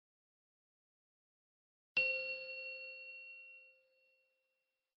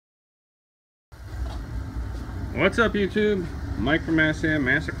What's up, YouTube? Mike from Mass here,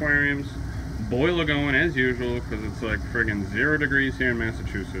 Mass Aquariums. Boiler going as usual because it's like friggin' 0 degrees here in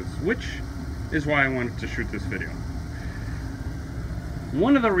Massachusetts, which is why I wanted to shoot this video.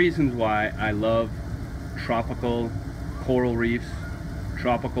 One of the reasons why I love tropical coral reefs,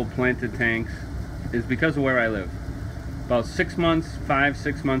 tropical planted tanks, is because of where I live. About 6 months,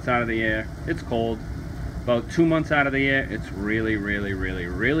 5-6 months out of the year, it's cold. About 2 months out of the year, it's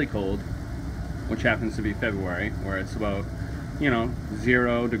really cold, which happens to be February, where it's about,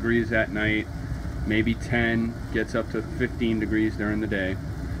 0 degrees at night, maybe 10, gets up to 15 degrees during the day.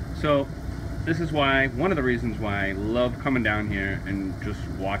 So this is why, one of the reasons why I love coming down here and just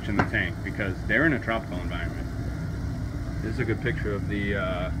watching the tank, because they're in a tropical environment. This is a good picture of the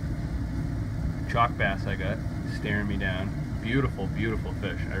chalk bass I got staring me down. Beautiful, beautiful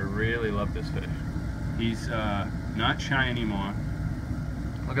fish. I really love this fish. He's not shy anymore.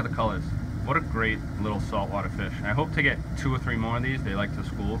 Look at the colors. What a great little saltwater fish. I hope to get 2 or 3 more of these. They like to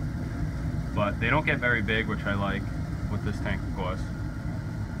school, but they don't get very big, which I like with this tank, of course.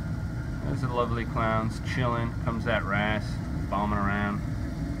 There's the lovely clowns chilling. Comes that wrasse bombing around.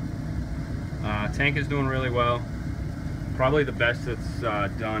 Tank is doing really well. Probably the best it's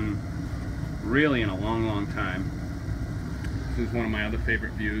done really in a long time. This is one of my other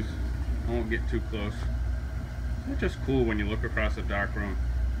favorite views. I won't get too close. It's just cool when you look across a dark room.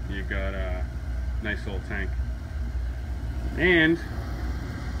 You got a nice old tank. And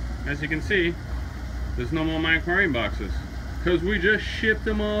as you can see, there's no more my aquarium boxes because we just shipped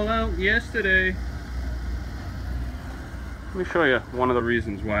them all out yesterday. Let me show you one of the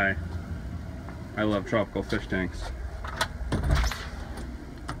reasons why I love tropical fish tanks.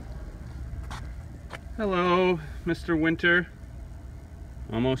 Hello, Mr. Winter.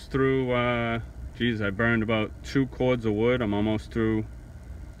 Almost through, geez, I burned about 2 cords of wood. I'm almost through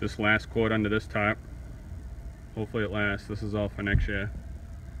this last cord under this top. Hopefully it lasts. This is all for next year.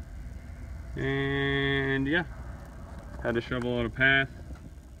 And yeah, had to shovel out a path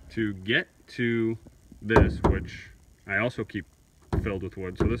to get to this, which I also keep filled with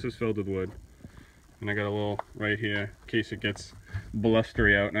wood. So this is filled with wood. And I got a little right here in case it gets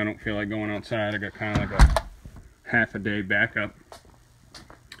blustery out and I don't feel like going outside. I got kind of like a half a day backup.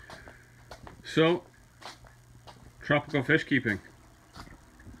 So, tropical fish keeping,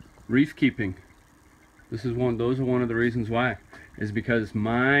 reef keeping. Those are one of the reasons why, is because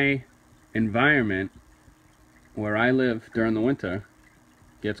my environment where I live during the winter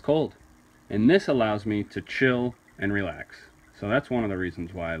gets cold, and this allows me to chill and relax. So that's one of the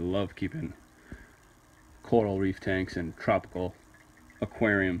reasons why I love keeping coral reef tanks and tropical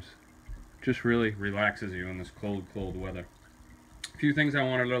aquariums. Just really relaxes you in this cold weather. A few things I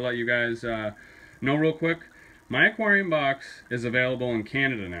wanted to let you guys know real quick. My aquarium box is available in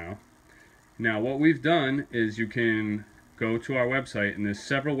Canada now. Now what we've done is you can go to our website, and there's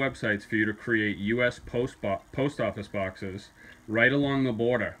several websites for you to create US post office boxes right along the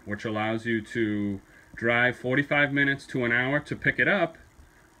border, which allows you to drive 45 minutes to an hour to pick it up,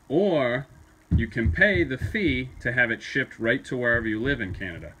 or you can pay the fee to have it shipped right to wherever you live in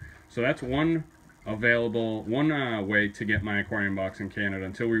Canada. So that's one way to get my aquarium box in Canada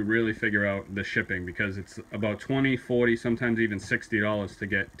until we really figure out the shipping, because it's about $20, $40, sometimes even $60 to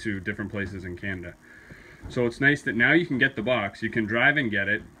get to different places in Canada. So it's nice that now you can get the box, you can drive and get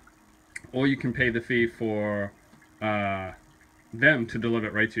it, or you can pay the fee for them to deliver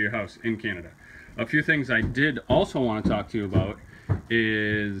it right to your house in Canada. A few things I did also want to talk to you about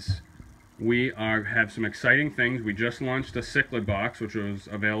is we have some exciting things. We just launched a cichlid box, which is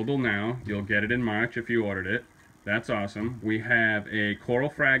available now. You'll get it in March if you ordered it. That's awesome. We have a coral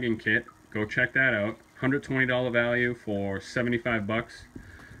fragging kit. Go check that out. $120 value for 75 bucks.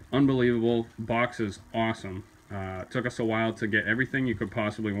 Unbelievable. Box is awesome. It took us a while to get everything you could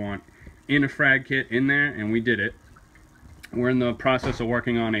possibly want in a frag kit in there, and we did it. We're in the process of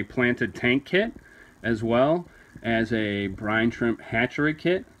working on a planted tank kit, as well as a brine shrimp hatchery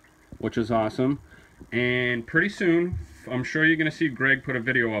kit, which is awesome. And pretty soon, I'm sure you're going to see Greg put a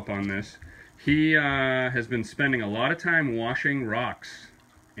video up on this. He has been spending a lot of time washing rocks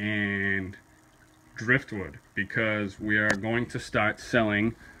and driftwood, because we are going to start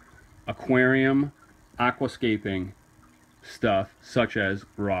selling aquarium aquascaping stuff such as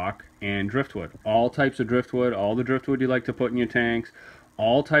rock and driftwood. All types of driftwood, all the driftwood you like to put in your tanks,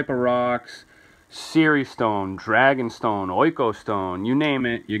 all type of rocks, Siri stone, dragon stone, oiko stone, you name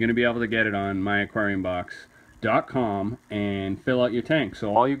it, you're going to be able to get it on myaquariumbox.com and fill out your tank.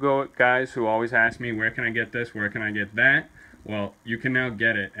 So all you guys who always ask me, where can I get this, where can I get that? Well, you can now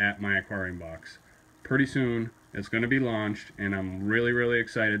get it at my aquarium box. Pretty soon it's going to be launched, and I'm really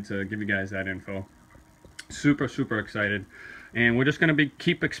excited to give you guys that info. Super, super excited. And we're just going to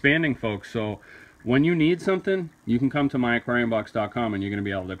keep expanding, folks. So when you need something, you can come to myaquariumbox.com and you're going to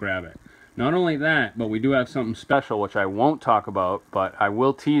be able to grab it. Not only that, but we do have something special, which I won't talk about, but I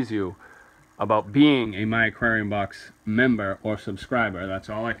will tease you about being a My Aquarium Box member or subscriber. That's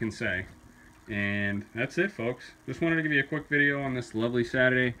all I can say. And that's it, folks. Just wanted to give you a quick video on this lovely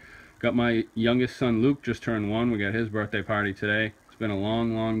Saturday. Got my youngest son, Luke, just turned 1. We got his birthday party today. It's been a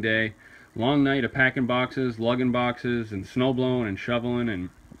long, long day. Long night of packing boxes, lugging boxes, and snow blowing and shoveling. And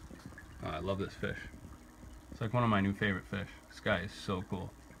I love this fish. It's like one of my new favorite fish. This guy is so cool.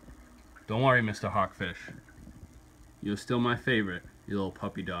 Don't worry, Mr. Hawkfish. You're still my favorite, you little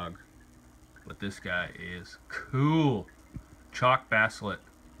puppy dog. But this guy is cool. Chalk Basslet.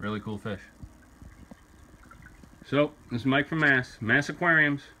 Really cool fish. So, this is Mike from Mass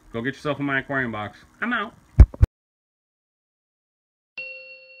Aquariums. Go get yourself a My Aquarium Box. I'm out.